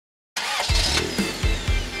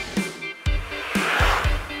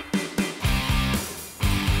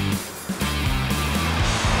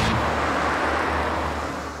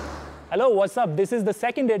Hello, what's up? This is the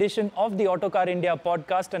second edition of the Autocar India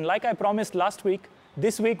podcast, and like I promised last week,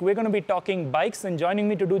 this week we're going to be talking bikes, and joining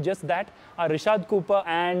me to do just that are Rishad Cooper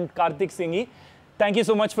and Singhee. Thank you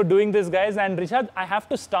so much for doing this, guys. And Rishad, I have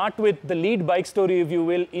to start with the lead bike story, if you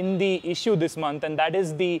will, in the issue this month, and that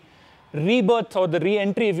is the rebirth or the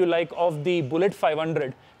re-entry, if you like, of the Bullet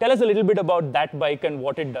 500. Tell us a little bit about that bike and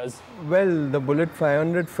what it does. Well, the Bullet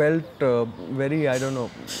 500 felt very,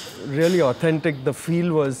 really authentic. The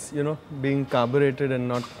feel was, being carbureted and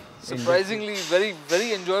not... Surprisingly,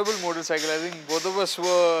 very enjoyable motorcycle. I think both of us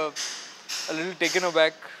were a little taken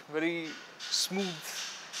aback. Very smooth.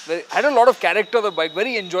 Had a lot of character, the bike.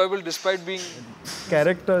 Very enjoyable despite being...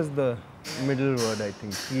 Character is the middle word, I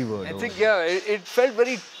think, key word. I think, yeah, it felt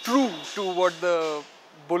very true to what the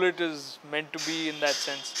Bullet is meant to be in that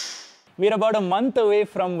sense. We're about a month away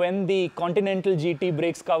from when the Continental GT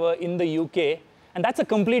breaks cover in the UK. And that's a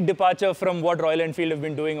complete departure from what Royal Enfield have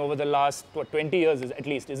been doing over the last 20 years at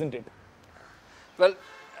least, isn't it? Well,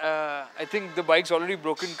 I think the bike's already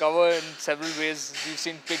broken cover in several ways. We've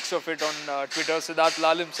seen pics of it on Twitter. Siddharth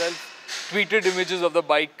Lal himself tweeted images of the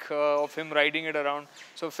bike, of him riding it around.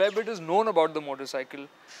 So a fair bit is known about the motorcycle.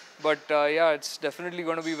 But yeah, it's definitely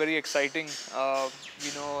going to be very exciting,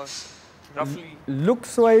 roughly.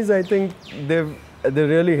 Looks-wise, I think they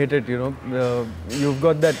really hit it, You've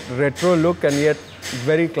got that retro look and yet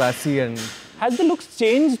very classy. And has the looks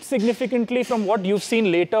changed significantly from what you've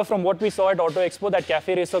seen later, from what we saw at Auto Expo, that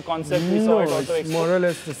cafe racer concept we saw at Auto Expo? It's more or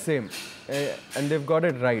less the same. And they've got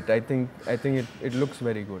it right. I think it looks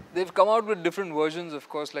very good. They've come out with different versions, of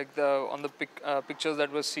course, like on the pictures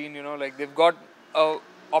that were seen, like they've got a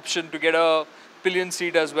option to get a pillion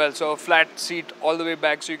seat as well. So a flat seat all the way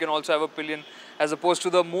back, so you can also have a pillion, as opposed to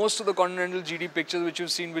the most of the Continental GT pictures which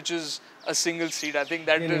you've seen, which is a single seat. I think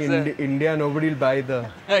that is India, nobody will buy the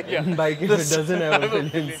bike if it doesn't have a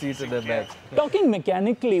pillion seat at the back. Talking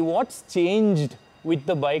mechanically, what's changed with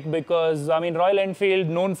the bike? Because, I mean, Royal Enfield,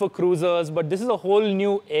 known for cruisers, but this is a whole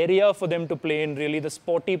new area for them to play in, really, the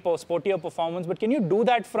sportier performance. But can you do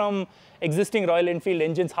that from existing Royal Enfield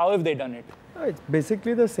engines? How have they done it? It's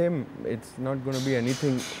basically the same. It's not going to be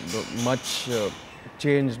anything much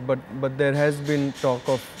changed, but there has been talk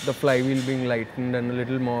of the flywheel being lightened and a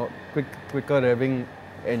little more quicker revving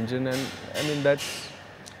engine, and I mean that's...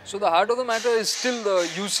 So the heart of the matter is still the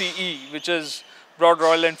UCE, which has brought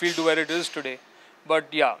Royal Enfield to where it is today.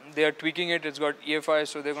 But yeah, they are tweaking it. It's got EFI,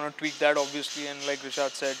 so they're going to tweak that obviously, and like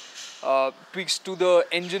Rishad said, tweaks to the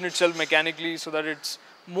engine itself mechanically so that it's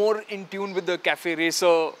more in tune with the cafe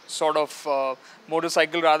racer sort of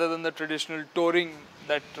motorcycle rather than the traditional touring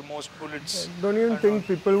that most Bullets. I don't even think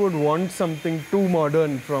people would want something too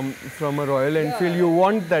modern from a Royal Enfield. You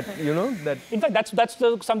want that, that... In fact, that's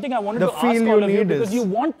something I wanted to ask all of you, because you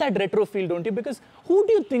want that retro feel, don't you? Because who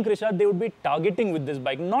do you think, Rishad, they would be targeting with this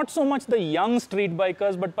bike? Not so much the young street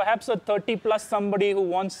bikers, but perhaps a 30-plus somebody who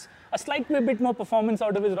wants a slightly bit more performance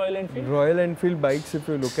out of his Royal Enfield? Royal Enfield bikes, if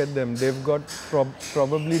you look at them, they've got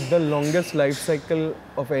probably the longest life cycle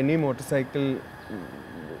of any motorcycle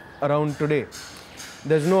around today.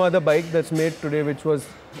 There's no other bike that's made today which was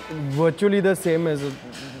virtually the same as,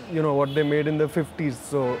 what they made in the 50s.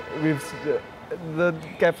 So the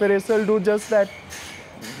cafe racer will do just that.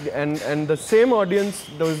 And the same audience,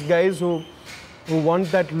 those guys who want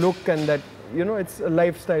that look and that, it's a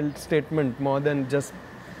lifestyle statement more than just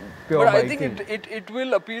pure biking. But I think it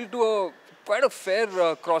will appeal to quite a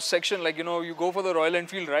fair cross-section. Like, you go for the Royal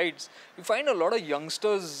Enfield rides, you find a lot of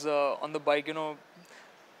youngsters on the bike,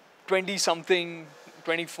 20-something,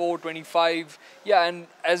 24, 25. Yeah, and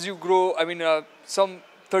as you grow, I mean, some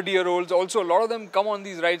 30-year-olds also, a lot of them come on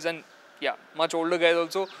these rides, and yeah, much older guys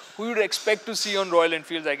also, who you'd expect to see on Royal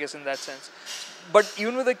Enfields, I guess, in that sense. But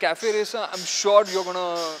even with the cafe racer, I'm sure you're going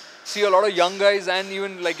to see a lot of young guys, and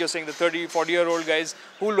even, like you're saying, the 30, 40-year-old guys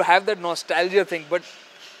who will have that nostalgia thing. But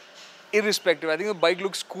irrespective, I think the bike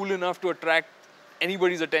looks cool enough to attract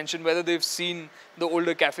anybody's attention, whether they've seen the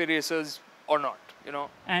older cafe racers or not.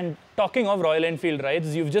 And talking of Royal Enfield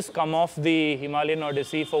rides, you've just come off the Himalayan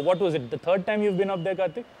Odyssey for, what was it, the third time you've been up there,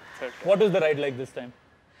 Kartik? Third time. What was the ride like this time?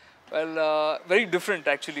 Well, very different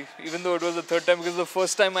actually, even though it was the third time, because the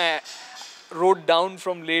first time I rode down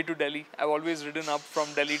from Leh to Delhi. I've always ridden up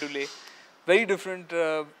from Delhi to Leh. Very different,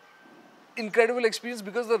 incredible experience,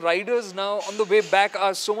 because the riders now on the way back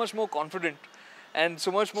are so much more confident and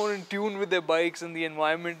so much more in tune with their bikes and the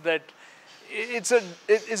environment that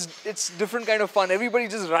it's different kind of fun. Everybody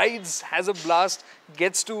just rides, has a blast,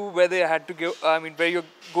 gets to where they had to go. I mean, where you're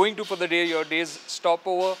going to for the day, your day's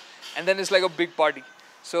stopover, and then it's like a big party.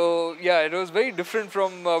 So yeah, it was very different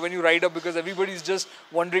from when you ride up, because everybody's just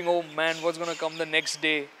wondering, oh man, what's going to come the next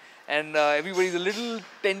day. and everybody's a little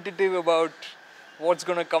tentative about what's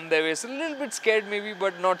going to come their way. So a little bit scared maybe,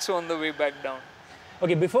 but not so on the way back down.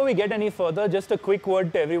 Okay, before we get any further, just a quick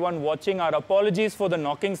word to everyone watching. Our apologies for the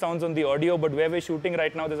knocking sounds on the audio, but where we're shooting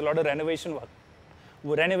right now, there's a lot of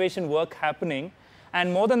renovation work happening.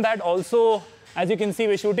 And more than that, also, as you can see,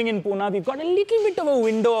 we're shooting in Pune. We've got a little bit of a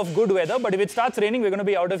window of good weather, but if it starts raining, we're going to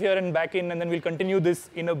be out of here and back in, and then we'll continue this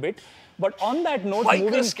in a bit. But on that note,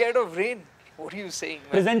 Bikers scared of rain? What are you saying,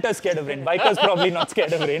 man? Presenters scared of rain. Bikers probably not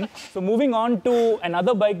scared of rain. So moving on to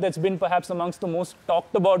another bike that's been perhaps amongst the most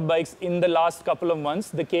talked about bikes in the last couple of months,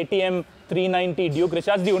 the KTM 390 Duke.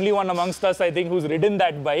 Rishad's the only one amongst us, I think, who's ridden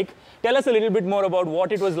that bike. Tell us a little bit more about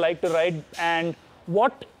what it was like to ride and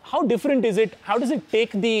how different is it? How does it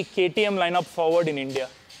take the KTM lineup forward in India?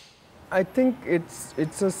 I think it's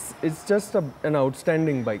just an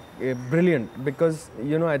outstanding bike, brilliant, because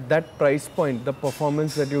at that price point, the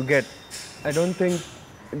performance that you get, I don't think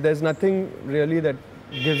there's nothing really that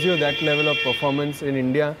gives you that level of performance in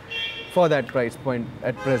India for that price point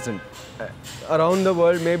at present. Around the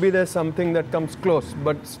world, maybe there's something that comes close,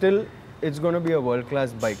 but still, it's going to be a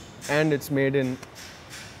world-class bike, and it's made in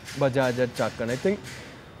Bajaj at Chakan. I think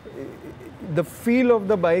the feel of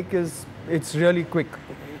the bike it's really quick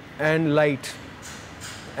and light,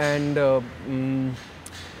 and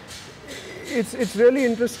it's really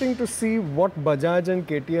interesting to see what Bajaj and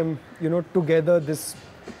KTM, together, this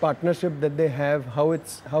partnership that they have, how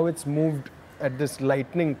it's moved at this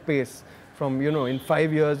lightning pace. From in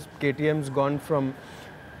 5 years, KTM's gone from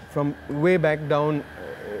way back down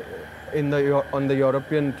on the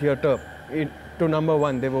European theatre to number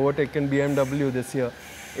one. They've overtaken BMW this year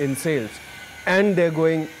in sales, and they're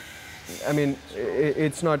going. I mean,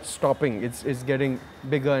 it's not stopping. It's getting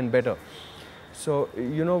bigger and better. So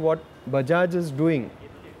what Bajaj is doing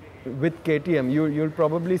with KTM, you'll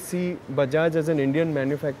probably see Bajaj as an Indian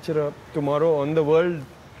manufacturer tomorrow on the world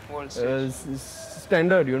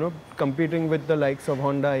standard, competing with the likes of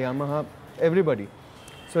Honda, Yamaha, everybody.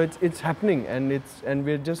 So it's happening, and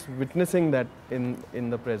we're just witnessing that in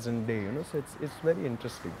the present day, So it's very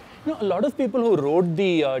interesting. A lot of people who rode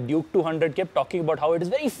the Duke 200 kept talking about how it is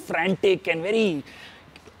very frantic and very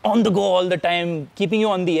on the go all the time, keeping you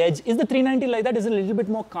on the edge. Is the 390 like that? Is it a little bit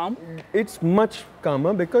more calm? It's much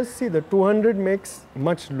calmer because, see, the 200 makes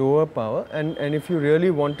much lower power, and if you really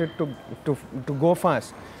wanted to go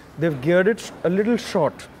fast, they've geared it a little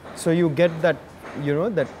short, so you get that,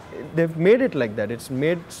 that they've made it like that. It's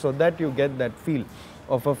made so that you get that feel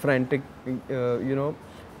of a frantic,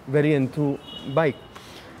 very enthused bike.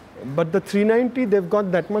 But the 390, they've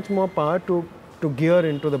got that much more power to gear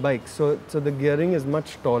into the bike. So the gearing is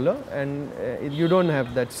much taller, and you don't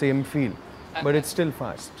have that same feel, but it's still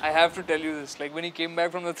fast. I have to tell you this, like when he came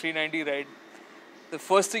back from the 390 ride, the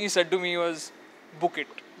first thing he said to me was, book it.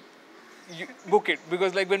 Book it.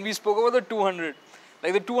 Because like when we spoke about the 200,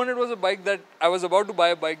 like the 200 was a bike that I was about to buy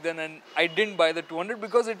a bike then, and I didn't buy the 200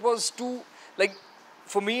 because it was too, like,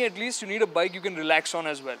 for me at least, you need a bike you can relax on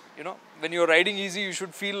as well. When you're riding easy, you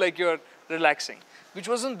should feel like you're relaxing, which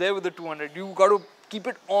wasn't there with the 200. You got to keep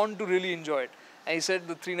it on to really enjoy it. And he said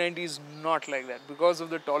the 390 is not like that because of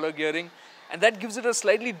the taller gearing, and that gives it a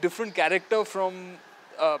slightly different character from,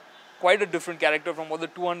 quite a different character from what the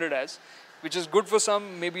 200 has, which is good for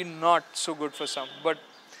some, maybe not so good for some, but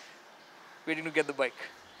waiting to get the bike.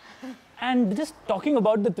 And just talking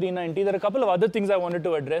about the 390, there are a couple of other things I wanted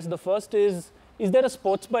to address. The first is there a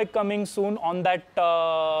sports bike coming soon on that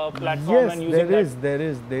platform? Yes, and using there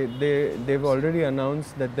is. They've already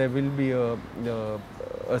announced that there will be a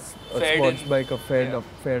sports bike, a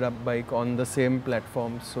faired up bike on the same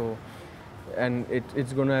platform. So, and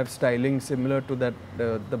it's going to have styling similar to that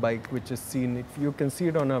the bike which is seen. You can see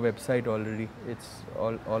it on our website already. It's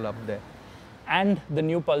all up there. And the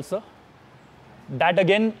new Pulsar. That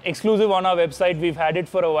again, exclusive on our website. We've had it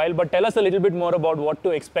for a while, but tell us a little bit more about what to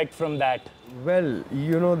expect from that. Well,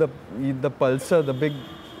 the Pulsar,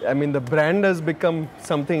 the brand has become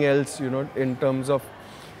something else, in terms of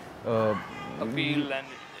appeal,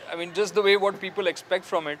 and just the way what people expect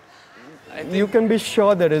from it. I think you can be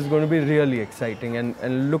sure that it's going to be really exciting,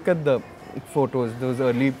 and look at the photos, those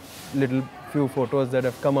early little few photos that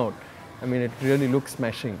have come out. It really looks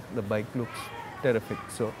smashing. The bike looks terrific.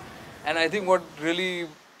 So. And I think what really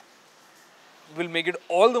will make it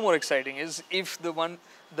all the more exciting is if the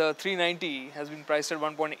 390 has been priced at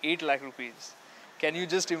 1.8 lakh rupees. Can you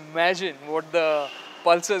just imagine what the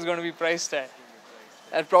Pulsar is going to be priced at?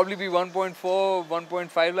 That'd probably be 1.4,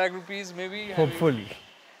 1.5 lakh rupees maybe. Hopefully.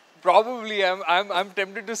 Probably. I'm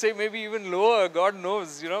tempted to say maybe even lower. God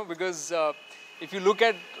knows, because if you look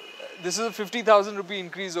at, this is a 50,000 rupee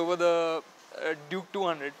increase over the Duke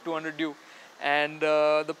 200 Duke, and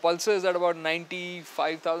the Pulsar is at about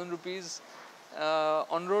 95,000 rupees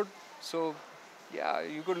on road. So yeah,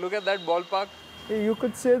 you could look at that ballpark. You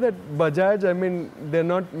could say that Bajaj, I mean,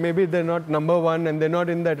 maybe they're not number one and they're not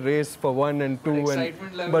in that race for 1 and 2.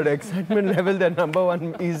 But excitement level, they're number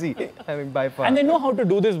one easy, I mean, by far. And they know how to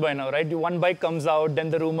do this by now, right? One bike comes out, then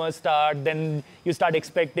the rumors start, then you start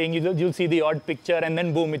expecting, you'll see the odd picture, and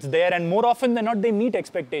then boom, it's there. And more often than not, they meet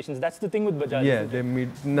expectations. That's the thing with Bajaj. Yeah, they meet.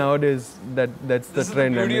 Nowadays, that's the trend. This is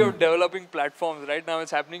the beauty of developing platforms. Right now,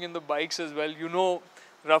 it's happening in the bikes as well. You know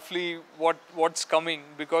roughly what's coming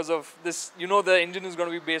because of this. You know the engine is going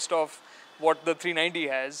to be based off what the 390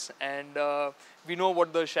 has, and we know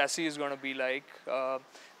what the chassis is going to be like.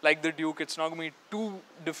 Like the Duke, it's not going to be too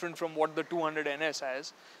different from what the 200 NS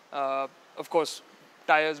has. Of course,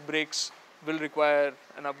 tires, brakes will require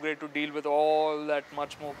an upgrade to deal with all that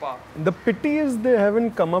much more power. The pity is they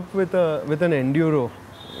haven't come up with an enduro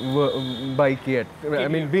bike yet. I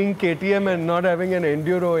mean, being KTM and not having an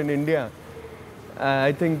enduro in India,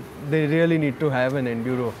 I think they really need to have an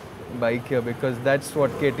enduro bike here because that's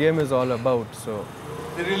what KTM is all about. So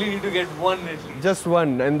they really need to get one at least. Just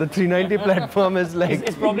one, and the 390 platform is like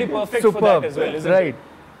it's probably perfect superb, for that as well, isn't right? it?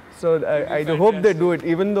 So I hope they do it.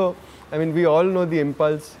 Even though, I mean, we all know the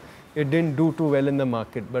Impulse, it didn't do too well in the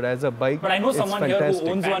market, but as a bike, but I know someone fantastic. Here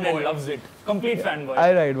who owns one and loves it. Complete fanboy.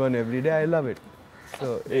 I ride one every day. I love it.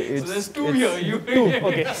 So there's two here.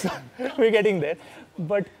 Okay, so we're getting there.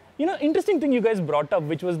 But you know, interesting thing you guys brought up,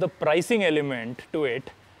 which was the pricing element to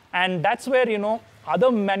it, and that's where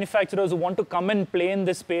other manufacturers who want to come and play in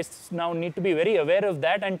this space now need to be very aware of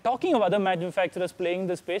that. And talking of other manufacturers playing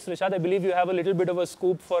this space, Rishad, I believe you have a little bit of a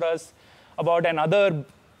scoop for us about another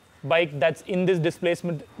bike that's in this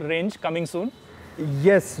displacement range coming soon.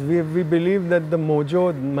 Yes, we believe that the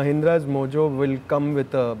Mahindra's Mojo will come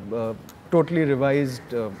with a totally revised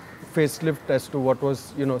facelift as to what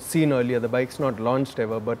was seen earlier. The bike's not launched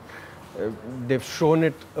ever, but they've shown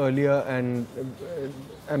it earlier, and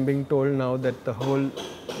I'm being told now that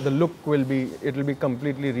the look will be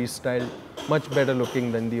completely restyled, much better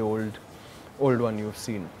looking than the old one you've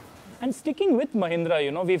seen. And sticking with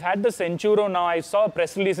Mahindra, we've had the Centuro now. I saw a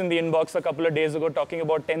press release in the inbox a couple of days ago talking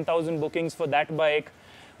about 10,000 bookings for that bike.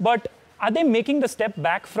 But are they making the step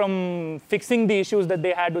back from fixing the issues that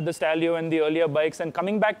they had with the Stalio and the earlier bikes and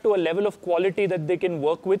coming back to a level of quality that they can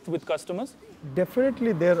work with customers?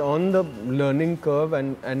 Definitely, they're on the learning curve,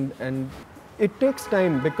 and it takes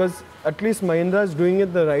time because at least Mahindra is doing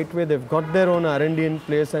it the right way. They've got their own R&D in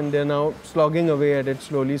place and they're now slogging away at it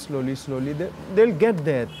slowly. They'll get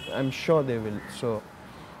there. I'm sure they will. So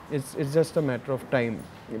it's just a matter of time.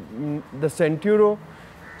 The Centuro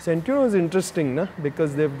is interesting, na?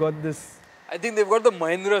 Because they've got this. I think they've got the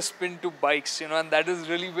Mahindra spin to bikes, and that has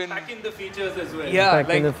really been packing the features as well. Yeah,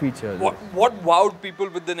 packing the features. What wowed people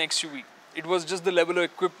with the next SUV? It was just the level of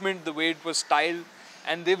equipment, the way it was styled,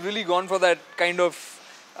 and they've really gone for that kind of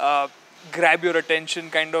grab your attention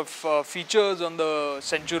kind of features on the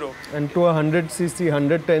Centuro. And to a 100cc,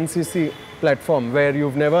 110cc platform where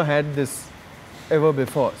you've never had this ever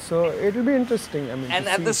before. So it'll be interesting. I mean, and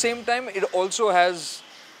at the same time, it also has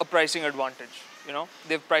a pricing advantage.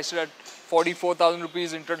 They've priced it at 44,000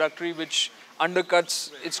 rupees introductory, which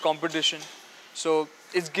undercuts its competition. So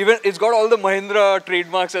it's got all the Mahindra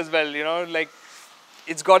trademarks as well. Like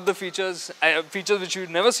it's got the features which you've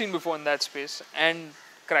never seen before in that space, and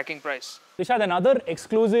cracking price. Rishad, another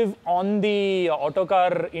exclusive on the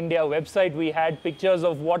Autocar India website, we had pictures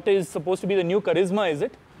of what is supposed to be the new Charisma, is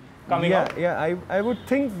it? Coming out? Yeah, I would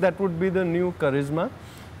think that would be the new Charisma.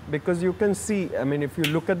 Because you can see, I mean, if you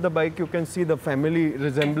look at the bike, you can see the family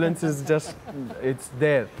resemblance is just, it's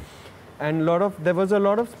there. And there was a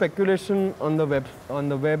lot of speculation on the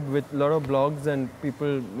web with a lot of blogs and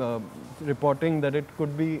people reporting that it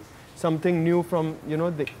could be something new from,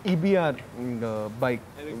 the EBR bike.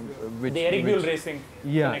 The Eric Buell Racing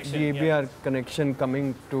connection. The EBR connection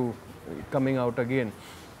coming out again.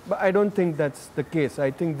 But I don't think that's the case. I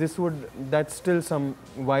think that's still some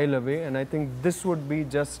while away, and I think this would be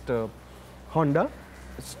just Honda,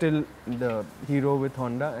 still the Hero with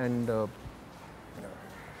Honda, and a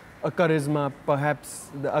Charisma, perhaps.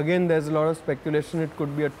 Again, there's a lot of speculation. It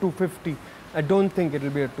could be a 250. I don't think it will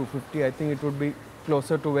be a 250. I think it would be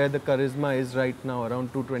closer to where the Charisma is right now,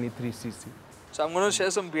 around 223cc. So I'm going to share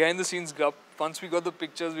some behind the scenes gup. Once we got the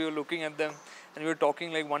pictures, we were looking at them and we were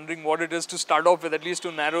talking, like wondering what it is to start off with, at least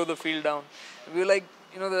to narrow the field down. We were like,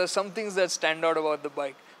 there are some things that stand out about the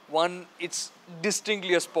bike. One, it's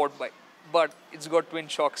distinctly a sport bike, but it's got twin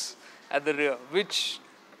shocks at the rear, which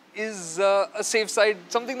is a safe side,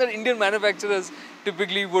 something that Indian manufacturers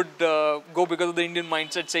typically would go because of the Indian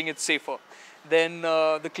mindset saying it's safer. Then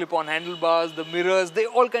the clip-on handlebars, the mirrors, they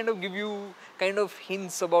all kind of give you kind of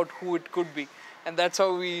hints about who it could be. And that's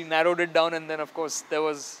how we narrowed it down. And then, of course, there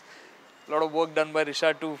was a lot of work done by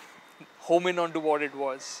Rishad to home in onto what it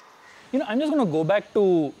was. You know, I'm just going to go back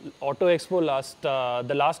to Auto Expo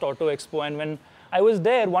the last Auto Expo, and when I was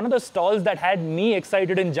there, one of the stalls that had me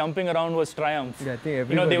excited and jumping around was Triumph. Yeah, I think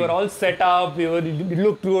everybody. You know, they were all set up, it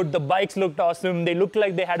looked good, the bikes looked awesome, they looked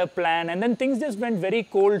like they had a plan, and then things just went very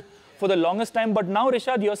cold for the longest time. But now,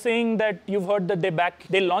 Rishad, you're saying that you've heard that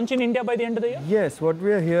they launch in India by the end of the year? Yes, what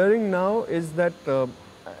we are hearing now is that,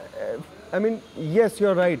 I mean, yes,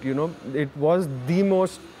 you're right, you know, it was the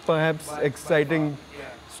most perhaps exciting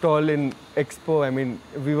stall in Expo. I mean,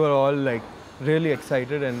 we were all like really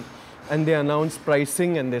excited, and they announced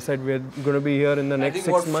pricing and they said we're going to be here in the next 6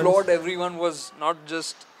 months. I think what floored everyone was not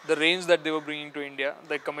just the range that they were bringing to India,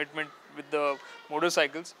 the commitment with the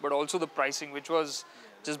motorcycles, but also the pricing, which was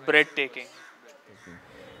just breathtaking.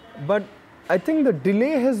 But I think the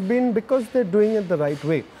delay has been because they're doing it the right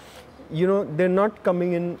way. You know, they're not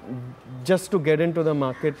coming in just to get into the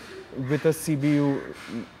market with a CBU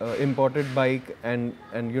imported bike and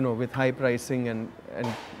you know, with high pricing and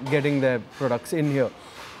getting their products in here.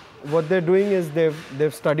 What they're doing is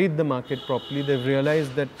they've studied the market properly. They've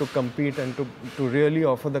realized that to compete and to really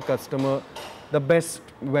offer the customer the best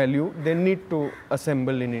value, they need to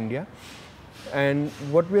assemble in India. And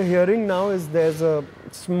what we're hearing now is there's a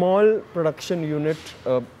small production unit,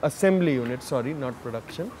 assembly unit, sorry, not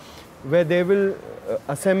production, where they will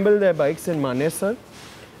assemble their bikes in Manesar,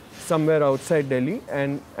 somewhere outside Delhi,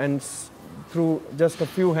 and through just a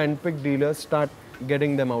few hand-picked dealers start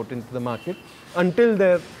getting them out into the market until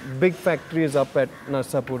their big factory is up at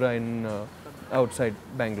Narsapura in outside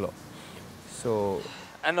Bangalore. So,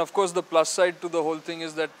 and of course, the plus side to the whole thing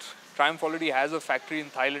is that Triumph already has a factory in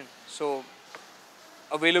Thailand. So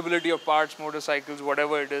availability of parts, motorcycles,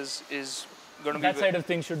 whatever it is going to be... That side of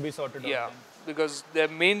things should be sorted out. Yeah, then. Because their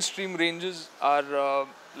mainstream ranges are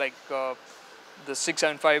like the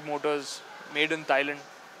 675 motors made in Thailand.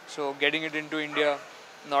 So getting it into India,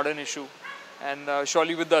 not an issue. And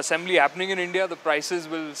surely with the assembly happening in India, the prices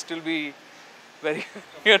will still be very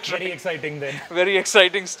very exciting then. Very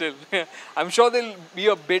exciting still. I'm sure they'll be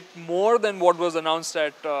a bit more than what was announced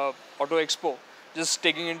at Auto Expo. Just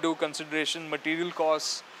taking into consideration material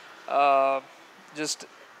costs, just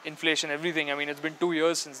inflation, everything. I mean, it's been 2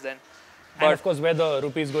 years since then. But and of course, where the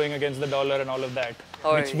rupee is going against the dollar and all of that,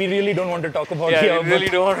 which yeah. we really don't want to talk about here. Yeah, we really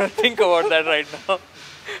don't want to think about that right now.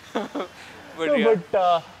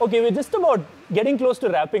 Okay, we're just about getting close to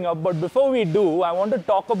wrapping up. But before we do, I want to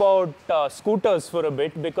talk about scooters for a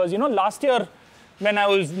bit, because, you know, last year when I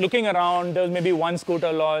was looking around, there was maybe one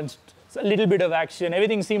scooter launched, a little bit of action,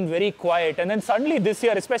 everything seemed very quiet. And then suddenly this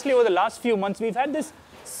year, especially over the last few months, we've had this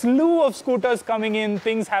slew of scooters coming in,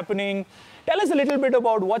 things happening. Tell us a little bit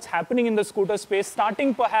about what's happening in the scooter space,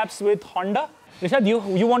 starting perhaps with Honda. Rishad,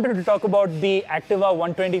 you wanted to talk about the Activa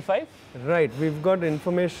 125? Right, we've got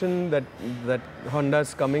information that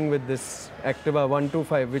Honda's coming with this Activa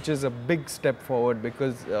 125, which is a big step forward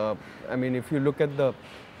because, I mean, if you look at the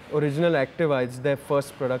original Activa, it's their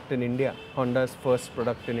first product in India, Honda's first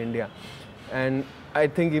product in India. And I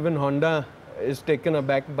think even Honda is taken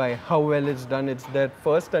aback by how well it's done. It's their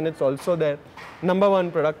first and it's also their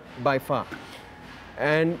 #1 product by far.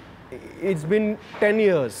 And it's been 10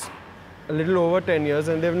 years. A little over 10 years,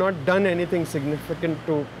 and they've not done anything significant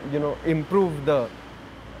to, you know, improve the,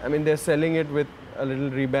 I mean, they're selling it with a little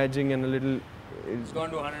rebadging and a little... It's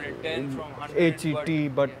gone to 110 from 100.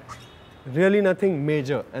 HET, but really nothing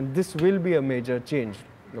major, and this will be a major change.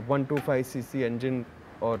 The 125cc engine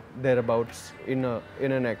or thereabouts in an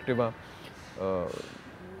Activa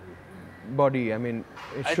body. I mean,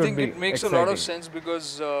 I think it makes exciting. a lot of sense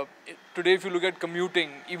because today if you look at commuting,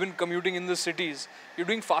 even commuting in the cities, you're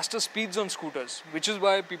doing faster speeds on scooters, which is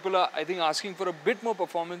why people are, I think, asking for a bit more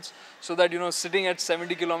performance so that, you know, sitting at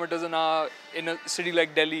 70 kilometers an hour in a city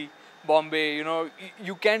like Delhi, Bombay, you know,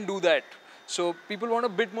 you can do that. So people want a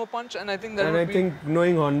bit more punch, and I think that. And I think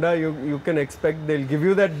knowing Honda, you can expect they'll give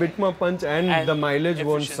you that bit more punch, and the mileage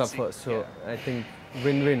won't suffer. So yeah. I think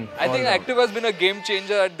win-win. I think Activa has been a game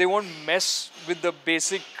changer. They won't mess with the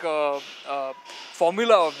basic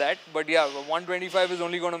formula of that, but yeah, 125 is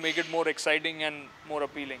only going to make it more exciting and more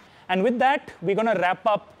appealing. And with that, we're going to wrap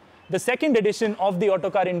up the second edition of the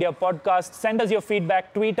Autocar India podcast. Send us your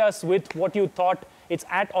feedback, tweet us with what you thought. It's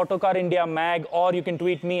at Autocar India Mag, or you can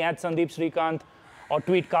tweet me at Sandeep Srikanth, or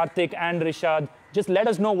tweet Karthik and Rishad. Just let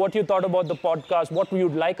us know what you thought about the podcast, what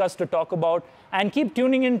you'd like us to talk about, and keep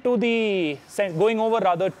tuning in to going over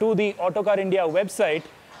to the Autocar India website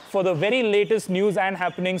for the very latest news and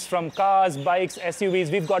happenings from cars, bikes,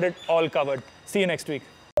 SUVs. We've got it all covered. See you next week.